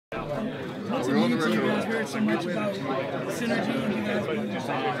What's it mean to you guys heard so much about synergy and you guys being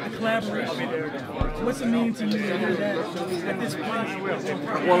collaboration? What's it mean to you to hear that at this point?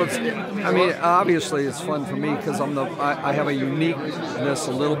 Well, I mean, obviously it's fun for me because I have a uniqueness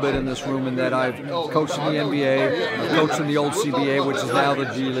a little bit in this room in that I've coached in the NBA, I've coached in the old CBA, which is now the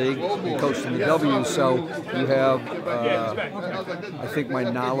G League, and coached in the W. So you have, I think my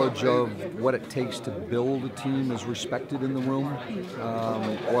knowledge of what it takes to build a team is respected in the room.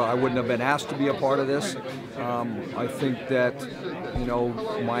 Or I wouldn't have been asked to be a part of this. I think that, you know,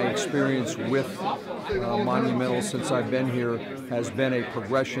 my experience with Monumental since I've been here has been a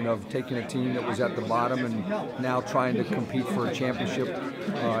progression of taking a team that was at the bottom and now trying to compete for a championship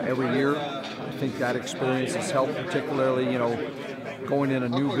every year. I think that experience has helped, particularly, you know, going in a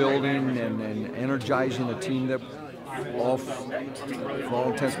new building and energizing a team that for all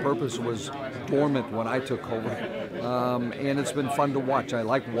intents and purposes was dormant when I took over, and it's been fun to watch. I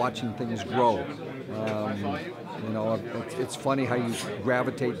like watching things grow. You know, it's funny how you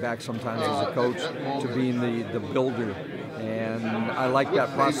gravitate back sometimes as a coach to being the builder, and I like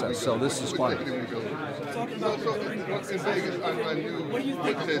that process. So this is fun. Talking about the building process, what do you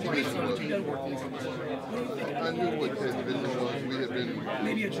think? I knew what his vision was. We had been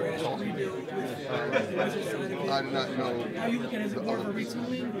maybe a drastic rebuild with the Wizards side of it. I did not know. How are you looking at it as more of a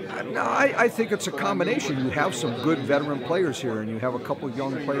retooling? No, I think it's a combination. You have some good veteran players here, and you have a couple of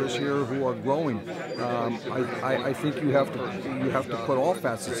young players here who are growing. I think you have to put all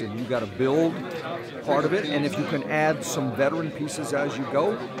facets in. You got to build part of it, and if you can add some veteran pieces as you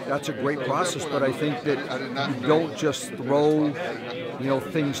go, that's a great process. But I think that you don't just throw, you know,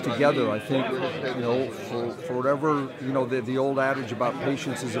 things together. I think, you know, for whatever, you know, the old adage about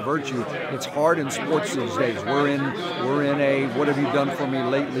patience is a virtue. It's hard in sports these days. We're in a what have you done for me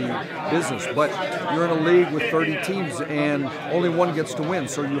lately business, but you're in a league with 30 teams and only one gets to win.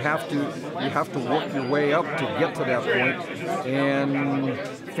 So you have to work your way up to get to that point. And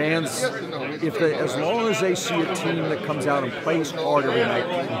fans, as long as they see a team that comes out and plays hard every night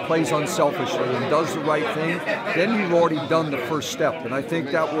and plays unselfishly and does the right thing, then you've already done the first step. And I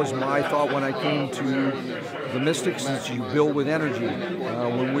think that was my thought when I came to the Mystics, is you build with energy.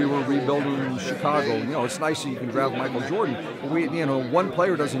 When we were rebuilding in Chicago, you know, it's nice that you can draft Michael Jordan, but you know, one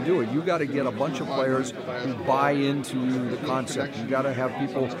player doesn't do it. You got to get a bunch of players who buy into the concept. You got to have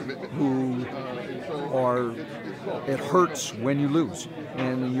people who are, it hurts when you lose,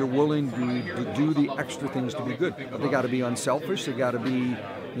 and you're willing to do the extra things to be good. But they got to be unselfish. They got to be,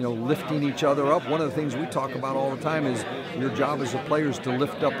 you know, lifting each other up. One of the things we talk about all the time is your job as a player is to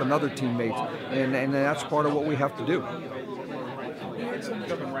lift up another teammate, and that's part of what we have to do.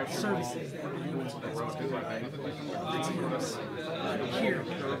 Services that the teams here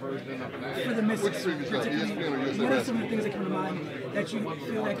for the Mystics, particularly. What are some of the things that come to mind that you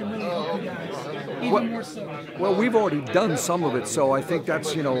feel that can really help you guys, even more so? Well, we've already done some of it, so I think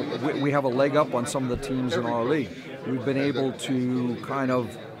that's, you know, we have a leg up on some of the teams in our league. We've been able to kind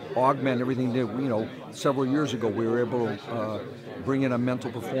of augment everything that, you know, several years ago we were able to bring in a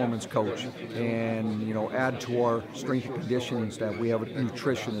mental performance coach and, you know, add to our strength and conditioning staff. We have a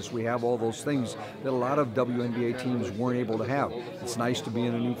nutritionist. We have all those things that a lot of WNBA teams weren't able to have. It's nice to be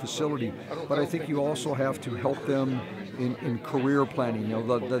in a new facility, but I think you also have to help them in career planning. You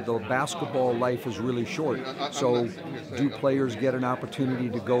know, the basketball life is really short, so do players get an opportunity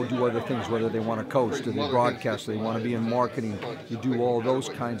to go do other things, whether they want to coach, do they broadcast, do they want to be in marketing, you do all those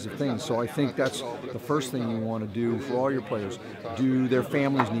kinds of things. So I think that's the first thing you want to do for all your players. Do their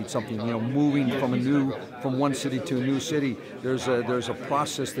families need something? You know, moving from one city to a new city, there's a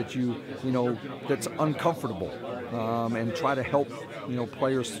process that you know, that's uncomfortable, and try to help, you know,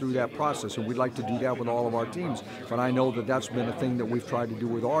 players through that process. And we'd like to do that with all of our teams. But I know that that's been a thing that we've tried to do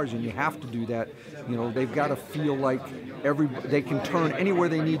with ours, and you have to do that. You know, they've got to feel like they can turn anywhere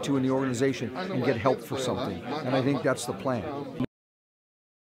they need to in the organization and get help for something. And I think that's the plan.